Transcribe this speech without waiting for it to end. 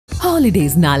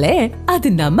Holidays nale, adu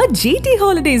namma GT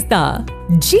Holidays da.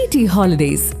 GT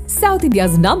Holidays, South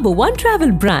India's #1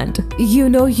 travel brand. You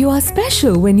know you are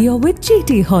special when you're with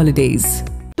GT Holidays.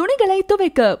 துணிகளை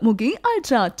துவைக்க Mugi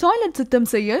Ultra, toilet சுத்தம்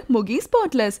செய்ய Mugi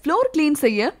Spotless, floor clean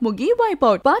செய்ய Mugi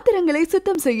Wipeout, பாத்திரங்களை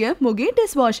சுத்தம் செய்ய Mugi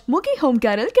Dishwash, Mugi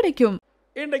Homecare கிடைக்கும்.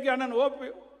 இன்றைக்கு அண்ணன்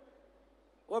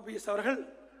ஓபிஎஸ் அவர்கள்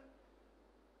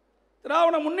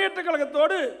திராவிட முன்னேற்ற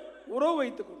கழகத்தோடு உறவு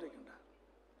வைத்துக் கொண்டிருக்கின்றார்.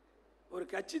 ஒரு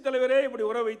கட்சி தலைவரே இப்படி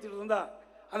உறவு வைத்துட்டு இருந்தா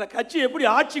அந்த கட்சி எப்படி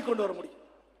ஆட்சி கொண்டு வர முடியும்?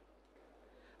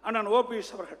 அண்ணன்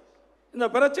ஓபிஎஸ் அவர்கள் இந்த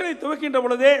பிரச்சனை துவக்கின்ற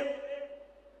பொழுதே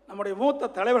நம்முடைய மூத்த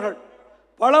தலைவர்கள்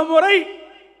பலமுறை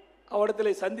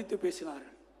அவரிடத்தில் சந்தித்து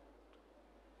பேசினார்கள்.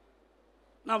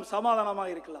 நாம் சமாதானமாக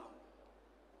இருக்கலாம்,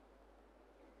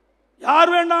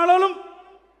 யார் வேண்டாலும்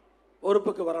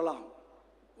பொறுப்புக்கு வரலாம்,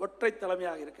 ஒற்றை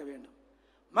தலைமையாக இருக்க வேண்டும்.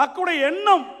 மக்களுடைய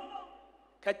எண்ணம்,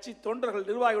 கட்சி தொண்டர்கள்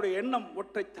நிர்வாகிகளுடைய எண்ணம்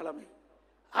ஒற்றை தலைமை.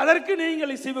 அதற்கு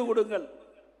நீங்கள் இசைவு கொடுங்கள்.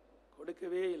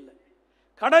 கொடுக்கவே இல்லை,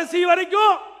 கடைசி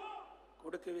வரைக்கும்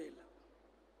கொடுக்கவே இல்லை.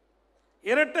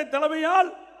 இரட்டை தலைமையால்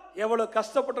எவ்வளவு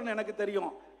கஷ்டப்பட்டன்னு எனக்கு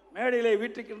தெரியும், மேடையிலே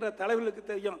வீட்டுக்கின்ற தலைவர்களுக்கு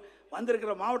தெரியும்,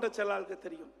 வந்திருக்கிற மாவட்ட செயலாளருக்கு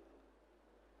தெரியும்.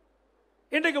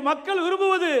 இன்றைக்கு மக்கள்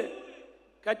விரும்புவது,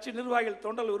 கட்சி நிர்வாகிகள்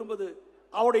தொண்டர்கள் விரும்புவது,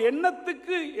 அவருடைய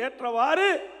எண்ணத்துக்கு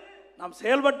ஏற்றவாறு நாம்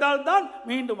செயல்பட்டால் தான்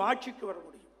மீண்டும் ஆட்சிக்கு வர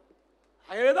முடியும்.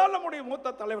 ஆகவேதான் நம்முடைய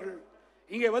மூத்த தலைவர்கள்,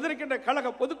 இங்கே வந்திருக்கின்ற கழக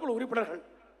பொதுக்குழு உறுப்பினர்கள்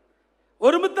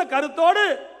ஒருமித்த கருத்தோடு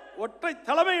ஒற்றை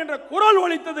தலைமை என்ற குரல்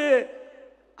ஒலித்தது.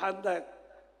 அந்த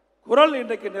குரல்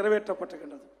இன்றைக்கு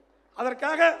நிறைவேற்றப்பட்டிருக்கின்றது.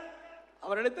 அதற்காக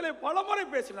அவரிடத்திலே பலமுறை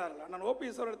பேசினார்கள். அண்ணன்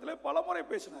ஓபிஎஸ் அவரிடத்திலே பலமுறை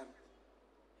பேசினார்கள்.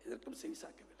 இதற்கும்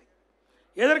செவிசாக்கவில்லை.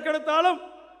 எதற்கெடுத்தாலும்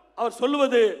அவர்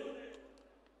சொல்லுவது,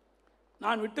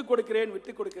 நான் விட்டுக் கொடுக்கிறேன்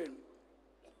விட்டுக் கொடுக்கிறேன்.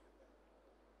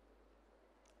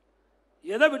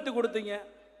 எதை விட்டு கொடுத்தீங்க?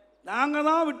 நாங்க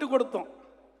தான் விட்டு கொடுத்தோம்,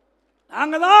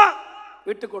 நாங்க தான்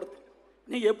விட்டு கொடுத்தோம்.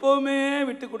 நீங்க எப்பவுமே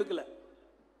விட்டு கொடுக்கல.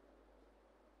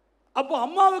 அப்போ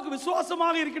அம்மாவுக்கு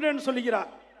விசுவாசமாக இருக்கிறேன்னு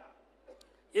சொல்லுகிறார்.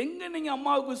 எங்க நீங்க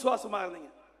அம்மாவுக்கு விசுவாசமாக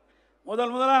இருந்தீங்க?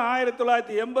 முதல்ல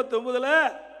 1989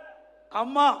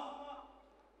 அம்மா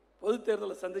பொது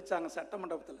தேர்தலை சந்திச்சாங்க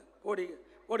சட்டமன்றத்தில்,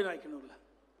 கோடி நாய்க்கனூர்ல.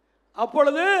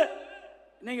 அப்பொழுது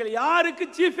நீங்கள் யாருக்கு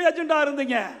சீஃப் ஏஜெண்டா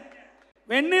இருந்தீங்க?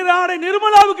 வெண்ணிராடை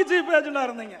நிர்மலாவுக்கு சீஃப் ஏஜெண்டா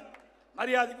இருந்தீங்க.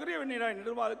 மரியாதைக்குரிய வெண்ணிராடை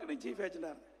நிர்மலாவுக்கு நீ சீஃப் ஏஜெண்டா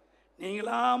இருந்தீங்க.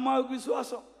 நீங்களா அம்மாவுக்கு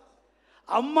விசுவாசம்?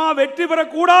 அம்மா வெற்றி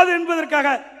பெறக்கூடாது என்பதற்காக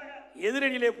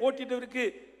எதிரணியிலே போட்டிட்டவருக்கு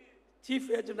சீஃப்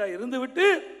ஏஜெண்டா இருந்துவிட்டு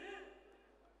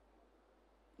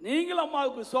நீங்கள்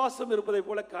அம்மாவுக்கு விசுவாசம் இருப்பதை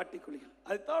போல காட்டிக்கொள்கிறீர்கள்.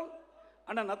 அதுதான்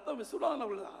அண்ணன் நத்தம் விசுவாசன்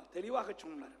அவர்கள் தெளிவாக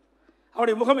சொன்னார்,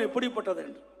 அவருடைய முகம் எப்படிப்பட்டது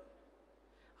என்று.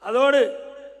 அதோடு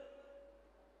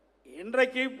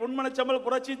இன்றைக்கு பொன்மனச்சம்பல்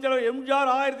புரட்சி தலைவர் எம்ஜிஆர்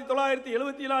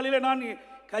 1974 நான்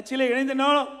கட்சியிலே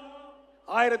இணைந்தனாலும்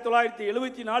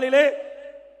 1974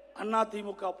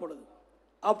 அதிமுக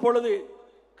அப்பொழுது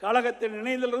கழகத்தின்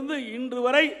இணைந்திலிருந்து இன்று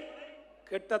வரை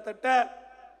கிட்டத்தட்ட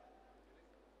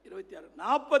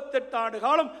 48 ஆண்டு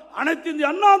காலம் அனைத்து இந்திய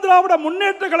அண்ணா திராவிட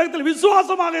முன்னேற்ற கழகத்தில்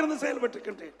விசுவாசமாக இருந்து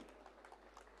செயல்பட்டிருக்கின்றேன்.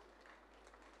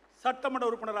 சட்டமன்ற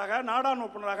உறுப்பினராக, நாடாளுமன்ற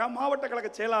உறுப்பினராக, மாவட்ட கழக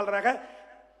செயலாளராக,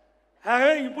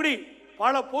 இப்படி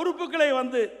பல பொறுப்புகளை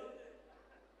வந்து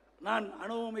நான்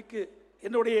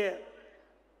என்னுடைய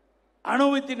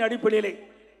அனுபவத்தின் அடிப்படையிலே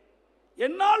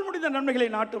என்னால் முடிந்த நன்மைகளை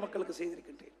நாட்டு மக்களுக்கு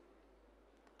செய்திருக்கின்றேன்.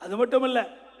 அது மட்டுமல்ல,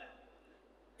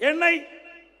 என்னை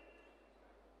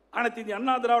அனைத்து இந்திய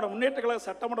அண்ணா திராவிட முன்னேற்ற கழக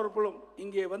சட்டமன்ற உறுப்பினர்களும்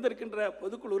இங்கே வந்திருக்கின்ற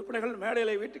பொதுக்குழு உறுப்பினர்கள்,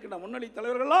 மேடையிலே வீட்டுக்கின்ற முன்னணி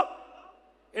தலைவர்களெல்லாம்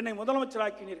என்னை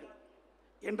முதலமைச்சராக்கினீர்கள்.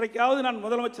 என்றைக்காவது நான்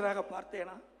முதலமைச்சராக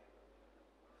பார்த்தேனா?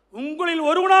 உங்களில்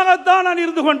ஒருவனாகத்தான் நான்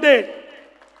இருந்து கொண்டேன்.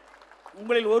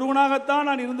 உங்களில் ஒருவனாகத்தான்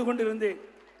நான் இருந்து கொண்டிருந்தேன்.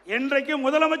 என்றைக்கும்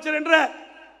முதலமைச்சர் என்ற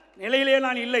நிலையிலே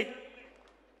நான் இல்லை.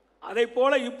 அதை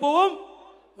போல இப்பவும்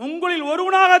உங்களில்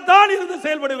ஒருவனாகத்தான் இருந்து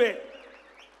செயல்படுவேன்.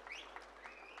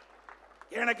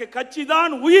 எனக்கு கட்சி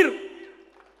தான் உயிர்,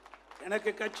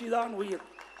 எனக்கு கட்சி தான் உயிர்.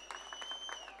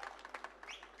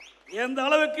 எந்த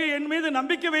அளவுக்கு என் மீது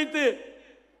நம்பிக்கை வைத்து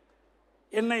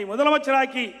என்னை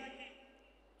முதலமைச்சராக்கி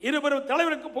இருவரும்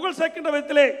தலைவருக்கு புகழ் சேர்க்கின்ற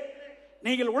விதத்திலே,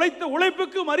 நீங்கள் உழைத்த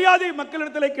உழைப்புக்கு மரியாதை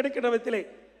மக்களிடத்திலே கிடைக்கின்ற விதத்திலே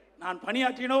நான்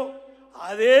பணியாற்றினோ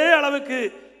அதே அளவுக்கு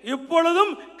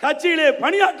இப்பொழுதும் கட்சியிலே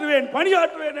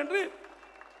பணியாற்றுவேன் என்று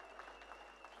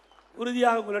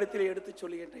உறுதியாக உங்களிடத்திலே எடுத்து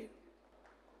சொல்லுகின்றேன்.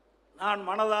 நான்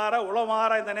மனதார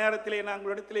உளமாற இந்த நேரத்திலே நான்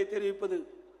உங்களிடத்திலே தெரிவிப்பது,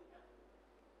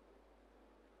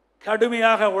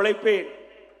 கடுமையாக உழைப்பேன்,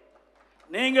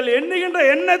 நீங்கள் எண்ணுகின்ற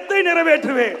எண்ணத்தை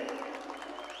நிறைவேற்றுவேன்.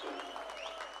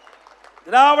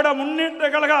 திராவிட முன்னேற்ற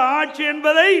கழக ஆட்சி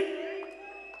என்பதை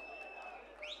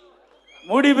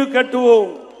முடிவு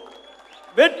கட்டுவோம்,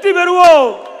 வெற்றி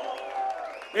பெறுவோம்.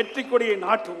 வெற்றி கொடியை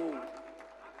நாட்டுவோம்.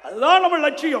 அதுதான் நம்ம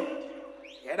லட்சியம்.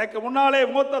 எனக்கு முன்னாலே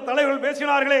மூத்த தலைவர்கள்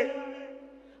பேசினார்களே,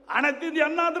 அனைத்து இந்திய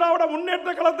அண்ணா திராவிட முன்னேற்ற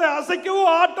கழகத்தை அசைக்கவோ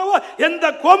ஆட்டவோ எந்த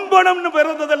கொம்பனும்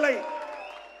பிறந்ததில்லை.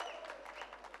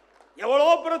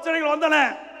 எவ்வளவு பிரச்சனைகள் வந்தன,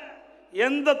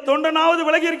 எந்த தொண்டனாவது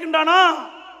விலகி இருக்கின்றானா?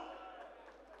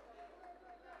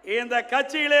 இந்த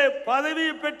கட்சியிலே பதவி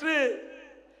பெற்று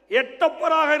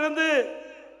எட்டப்பராக இருந்து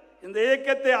இந்த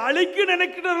இயக்கத்தை அழிக்க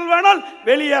நினைக்கிறவர்கள் வேணால்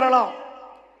வெளியேறலாம்.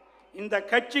 இந்த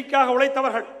கட்சிக்காக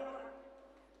உழைத்தவர்கள்,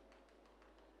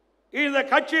 இந்த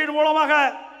கட்சியின் மூலமாக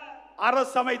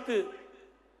அரசு அமைத்து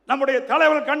நம்முடைய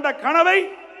தலைவர் கண்ட கனவை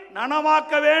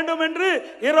நனவாக்க வேண்டும் என்று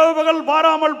இரவு பகல்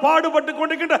பாராமல் பாடுபட்டுக்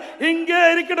கொண்டிருக்கின்ற இங்கே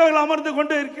இருக்கின்றவர்கள் அமர்ந்து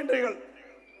கொண்டு இருக்கின்றீர்கள்.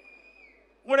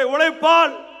 உங்களுடைய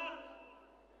உழைப்பால்,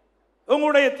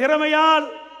 உங்களுடைய திறமையால்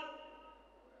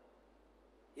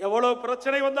எவ்வளவு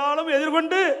பிரச்சனை வந்தாலும்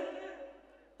எதிர்கொண்டு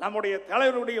நம்முடைய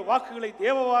தலைவருடைய வாக்குகளை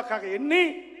தேவ வாக்காக எண்ணி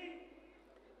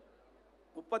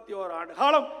 31 ஆண்டு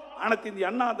காலம் அனைத்து இந்திய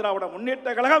அண்ணா திராவிட முன்னேற்ற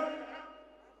கழகம்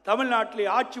தமிழ்நாட்டிலே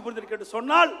ஆட்சி புரிந்திருக்கிறது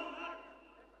சொன்னால்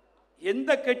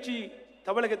எந்த கட்சி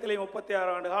தமிழகத்திலே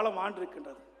 36 ஆண்டு காலம் ஆண்டு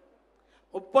இருக்கின்றது?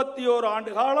 31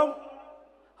 ஆண்டு காலம்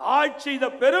ஆட்சி செய்த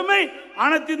பெருமை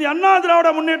அனைத்து இந்திய அண்ணா திராவிட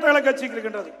முன்னேற்ற கழக கட்சிக்கு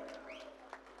இருக்கின்றது.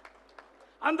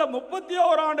 அந்த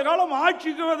 31 ஆண்டு காலம்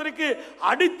ஆட்சிக்கு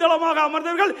அடித்தளமாக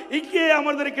அமர்ந்தவர்கள் இங்கே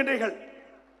அமர்ந்திருக்கின்றீர்கள்.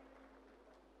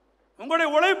 உங்களுடைய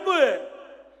உழைப்பு,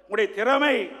 உங்களுடைய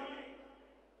திறமை,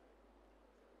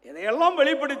 இதையெல்லாம்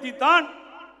வெளிப்படுத்தித்தான்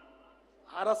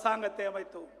அரசாங்கத்தை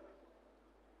அமைத்தோம்.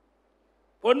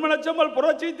 பொன்மனச்செம்மல்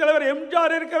புரட்சி தலைவர்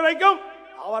எம்ஜிஆர் இருக்கிற வரைக்கும்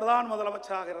அவர்தான்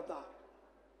முதலமைச்சராக இருந்தார்.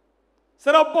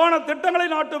 சிறப்பான திட்டங்களை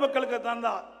நாட்டு மக்களுக்கு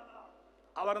தந்தார்.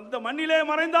 அவர் இந்த மண்ணிலே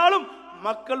மறைந்தாலும்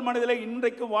மக்கள் மனதிலே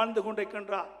இன்றைக்கும் வாழ்ந்து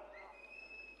கொண்டிருக்கின்றார்.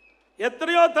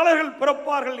 எத்தனையோ தலைவர்கள்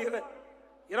பிறப்பார்கள்,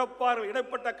 இறப்பார்கள்.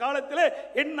 இடைப்பட்ட காலத்திலே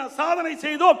என்ன சாதனை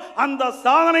செய்தோம், அந்த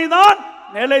சாதனை தான்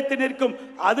நிலைத்து நிற்கும்.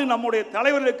 அது நம்முடைய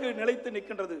தலைவர்களுக்கு நிலைத்து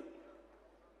நிற்கின்றது.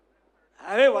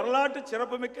 ஆகவே வரலாற்று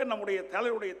சிறப்புமிக்க நம்முடைய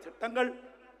தலைவருடைய திட்டங்கள்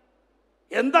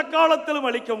எந்த காலத்திலும்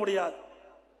அளிக்க முடியாது.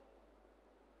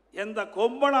 எந்த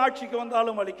கொம்பன் ஆட்சிக்கு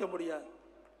வந்தாலும் அளிக்க முடியாது.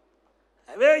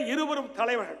 ஆகவே இருவரும்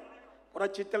தலைவர்கள்,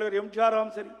 புரட்சி தலைவர்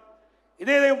எம்ஜிஆரும் சரி,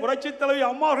 இதே புரட்சி தலைவி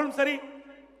அம்மாவும் சரி,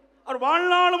 அவர்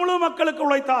வாழ்நாள் முழு மக்களுக்கு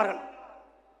உழைத்தார்கள்.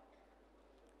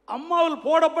 அம்மாவில்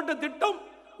போடப்பட்ட திட்டம்,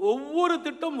 ஒவ்வொரு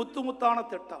திட்டம் முத்து முத்தான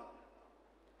திட்டம்.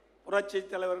 புரட்சி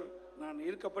தலைவர் நான்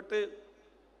ஈர்க்கப்பட்டு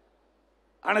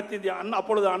அனைத்து இந்திய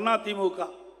அப்பொழுது அண்ணா திமுக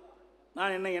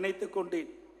நான் என்னை இணைத்துக் கொண்டேன்.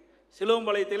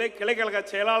 சிலுவம்பாளையத்திலே கிளைக்கழக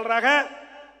செயலாளராக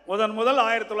முதல்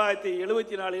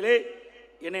 1974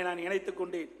 என்னை நான் இணைத்துக்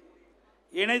கொண்டேன்.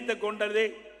 இணைத்துக் கொண்டதே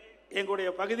எங்களுடைய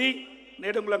பகுதி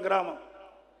நெடுங்குளம் கிராமம்,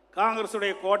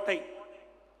 காங்கிரசுடைய கோட்டை.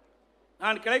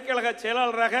 நான் கிளைக்கழக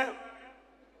செயலாளராக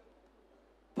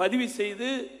பதிவு செய்து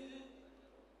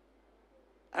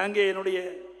அங்கே என்னுடைய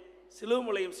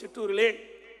சிலுவம்பாளையம் சிற்றூரிலே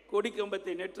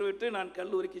கொடிக்கம்பத்தை நெற்றுவிட்டு நான்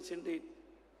கல்லூரிக்கு சென்றேன்.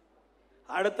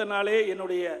 அடுத்த நாளே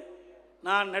என்னுடைய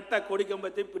நான் நெட்ட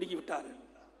கொடிக்கம்பத்தை பிடுங்கிவிட்டார்கள்.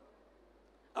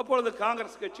 அப்பொழுது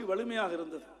காங்கிரஸ் கட்சி வலிமையாக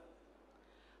இருந்தது.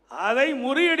 அதை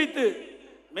முறியடித்து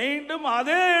மீண்டும்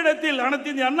அதே இடத்தில்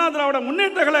அனைத்து இந்திய அண்ணா திராவிட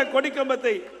முன்னேற்ற கழக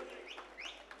கொடிக்கம்பத்தை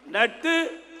நட்டு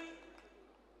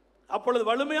அப்பொழுது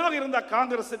வலிமையாக இருந்த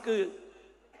காங்கிரசுக்கு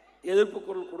எதிர்ப்பு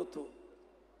குரல் கொடுத்தோம்.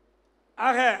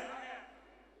 ஆக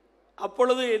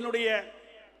அப்பொழுது என்னுடைய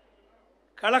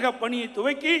கழக பணியை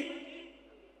துவக்கி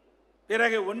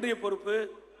பிறகு ஒன்றிய பொறுப்பு,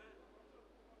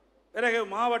 பிறகு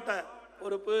மாவட்ட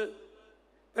பொறுப்பு,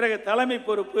 பிறகு தலைமை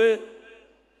பொறுப்பு,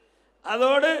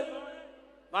 அதோடு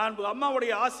மாண்பு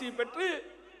அம்மாவுடைய ஆசியை பெற்று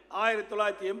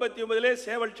 1989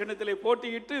 சேவல் சின்னத்திலே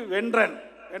போட்டியிட்டு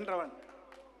வென்றவன்.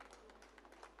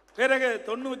 பிறகு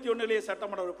 91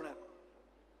 சட்டமன்ற உறுப்பினர்,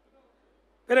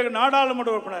 பிறகு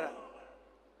நாடாளுமன்ற உறுப்பினர்,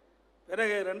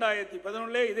 பிறகு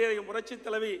 2011 இதே புரட்சி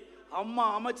தலைவி அம்மா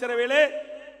அமைச்சரவையிலே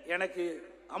எனக்கு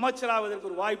அமைச்சராவதற்கு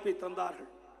ஒரு வாய்ப்பை தந்தார்கள்.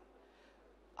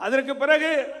 அதற்கு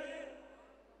பிறகு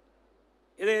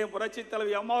இதே புரட்சி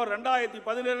தலைவி அம்மா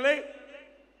 2017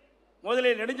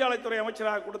 முதலில் நெடுஞ்சாலைத்துறை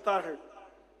அமைச்சராக கொடுத்தார்கள்.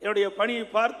 என்னுடைய பணியை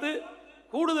பார்த்து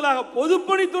கூடுதலாக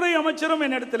பொதுப்பணித்துறை அமைச்சரும்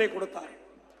என்னிடத்திலே கொடுத்தார்.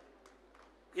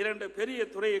 2 பெரிய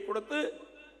துறையை கொடுத்து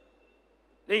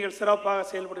நீங்கள் சிறப்பாக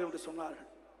செயல்படும் என்று சொன்னார்கள்.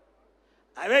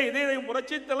 அதே இதே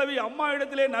புரட்சி தலைவி அம்மா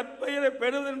இடத்திலே நற்பெயரை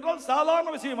பெறுவது என்றால் சாதாரண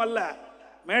விஷயம் அல்ல.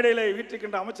 மேடையில்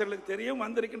வீட்டிருக்கின்ற அமைச்சர்களுக்கு தெரியும்,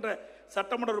 வந்திருக்கின்ற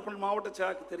சட்டமன்ற உறுப்பினர் மாவட்ட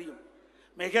செயலாளருக்கு தெரியும்.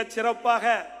 மிக சிறப்பாக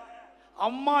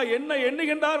அம்மா என்ன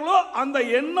எண்ணுகின்றார்களோ அந்த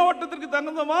எண்ணோட்டத்திற்கு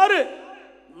தகுந்தமாறு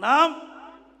நாம்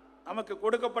நமக்கு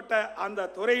கொடுக்கப்பட்ட அந்த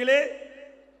துறையிலே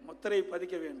முத்திரை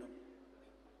பதிக்க வேண்டும்.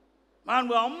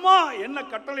 மாண்பு அம்மா என்ன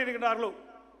கட்டளை இடுகிறார்களோ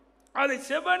அதை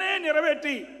செவனே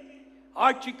நிறைவேற்றி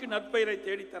ஆட்சிக்கு நற்பெயரை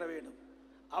தேடித்தர வேண்டும்.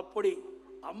 அப்படி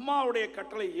அம்மாவுடைய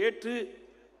கட்டளை ஏற்று,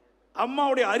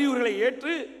 அம்மாவுடைய அறிவுரைகளை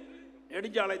ஏற்று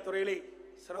நெடுஞ்சாலைத்துறையிலே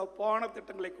சிறப்பான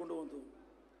திட்டங்களை கொண்டு வந்தோம்.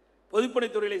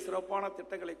 பொதுப்பணித்துறையிலே சிறப்பான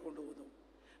திட்டங்களை கொண்டு வந்தோம்.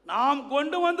 நாம்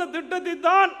கொண்டு வந்த திட்டத்தை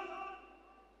தான்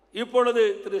இப்பொழுது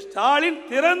திரு ஸ்டாலின்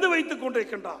திறந்து வைத்துக்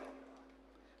கொண்டிருக்கின்றார்.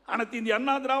 அனைத்து இந்திய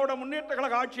அண்ணா திராவிட முன்னேற்ற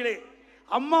கழக ஆட்சியிலே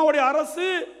அம்மாவுடைய அரசு,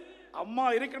 அம்மா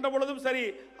இருக்கின்ற பொழுதும் சரி,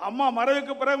 அம்மா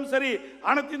மறைவுக்கு பிறகும் சரி,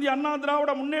 அனைத்து இந்திய அண்ணா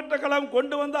திராவிட முன்னேற்ற கழகம்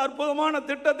கொண்டு வந்த அற்புதமான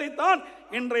திட்டத்தை தான்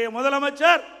இன்றைய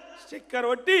முதலமைச்சர் ஸ்டிக்கர்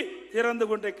ஒட்டி திறந்து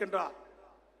கொண்டிருக்கின்றார்.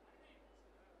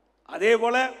 அதே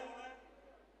போல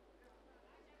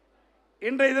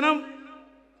இன்றைய தினம்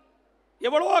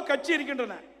எவ்வளவோ கட்சி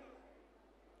இருக்கின்றன.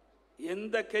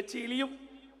 எந்த கட்சியிலையும்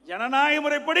ஜனநாயக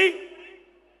முறைப்படி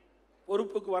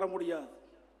பொறுப்புக்கு வர முடியாது.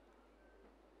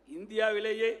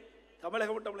 இந்தியாவிலேயே,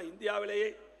 தமிழகம் மட்டுமல்ல, இந்தியாவிலேயே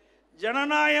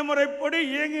ஜனநாயக முறைப்படி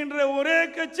இயங்குகின்ற ஒரே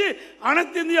கட்சி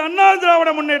அனைத்து இந்திய அண்ணா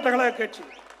திராவிட முன்னேற்ற கழக கட்சி.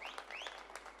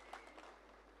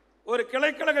 ஒரு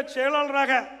கிளைக்கழக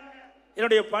செயலாளராக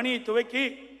என்னுடைய பணியை துவக்கி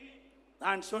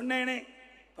நான் சொன்னேனே,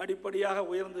 படிப்படியாக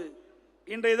உயர்ந்து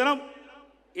இன்றைய தினம்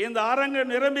இந்த அரங்கு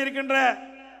நிரம்பி இருக்கின்ற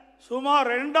சுமார்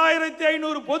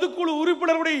 2500 பொதுக்குழு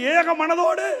உறுப்பினர்களுடைய ஏக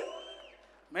மனதோடு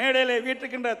மேடையிலே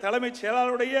வீட்டுக்கின்ற தலைமைச்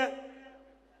செயலாளருடைய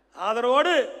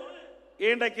ஆதரவோடு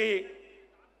இன்றைக்கு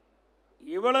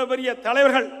இவ்வளவு பெரிய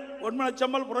தலைவர்கள்,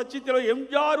 பொன்மனச்செம்மல் புரட்சித் தலைவர்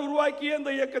எம்ஜிஆர் உருவாக்கிய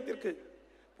இந்த இயக்கத்திற்கு,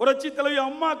 புரட்சித் தலைவர்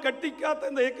அம்மா கட்டி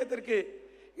காத்த இந்த இயக்கத்திற்கு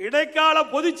இடைக்கால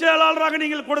பொதுச் செயலாளராக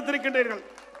நீங்கள் கொடுத்திருக்கின்றீர்கள்.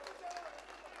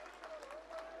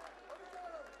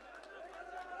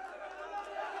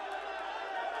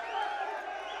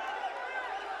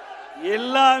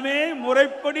 எல்லாமே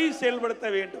முறைப்படி செயல்படுத்த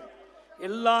வேண்டும்,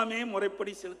 எல்லாமே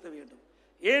முறைப்படி செலுத்த வேண்டும்.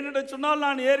 ஏனென்று சொன்னால்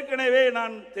நான் ஏற்கனவே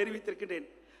தெரிவித்திருக்கிறேன்,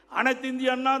 அனைத்து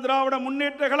இந்திய அண்ணா திராவிட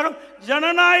முன்னேற்ற கழகம்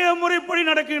ஜனநாயக முறைப்படி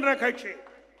நடக்கின்ற கட்சி.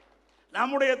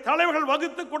 நம்முடைய தலைவர்கள்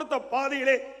வகுத்து கொடுத்த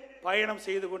பாதையிலே பயணம்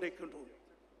செய்து கொண்டிருக்கின்றோம்.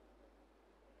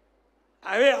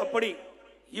 ஆகவே அப்படி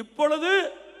இப்பொழுது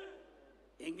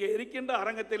இங்கே இருக்கின்ற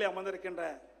அரங்கத்திலே அமர்ந்திருக்கின்ற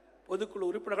பொதுக்குழு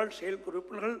உறுப்பினர்கள், செயற்குழு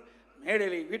உறுப்பினர்கள்,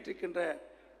 மேடையிலே வீற்றிருக்கின்ற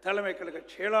தலைமை கழக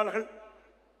செயலாளர்கள்,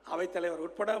 அவைத்தலைவர்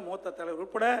உட்பட, மூத்த தலைவர்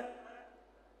உட்பட,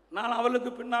 நான்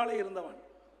அவர்களுக்கு பின்னாலே இருந்தவன்.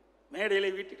 மேடையிலே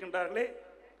வீட்டுக்கின்றார்களே,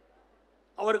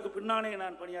 அவருக்கு பின்னாலே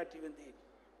நான் பணியாற்றி வந்தேன்.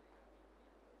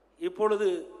 இப்பொழுது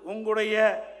உங்களுடைய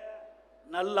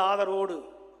நல்ல ஆதரவோடு,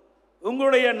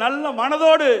 உங்களுடைய நல்ல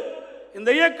மனதோடு இந்த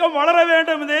இயக்கம் வளர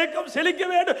வேண்டும், இந்த இயக்கம் செழிக்க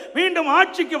வேண்டும், மீண்டும்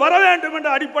ஆட்சிக்கு வர வேண்டும்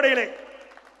என்ற அடிப்படையிலே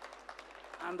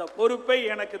அந்த பொறுப்பை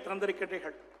எனக்கு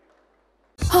தந்திருக்கிறீர்கள்.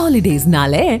 Holidays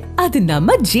nale adu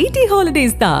namma GT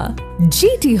Holidays da.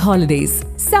 GT Holidays,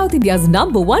 South India's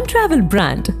 #1 travel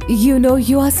brand. You know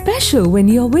you are special when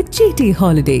you're with GT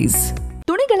Holidays.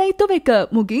 துணிகளை துவைக்க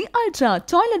முகி அல்ட்ரா,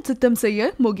 டாய்லெட் சுத்தம்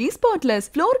செய்ய முகி ஸ்பாட்லெஸ்,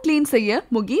 ஃப்ளோர் கிளீன் செய்ய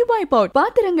முகி வைப் அவுட்,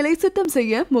 பாத்திரங்களை சுத்தம்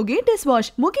செய்ய முகி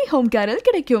டிஷ்வாஷ் முகி ஹோம் கேரில்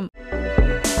கிடைக்கும்.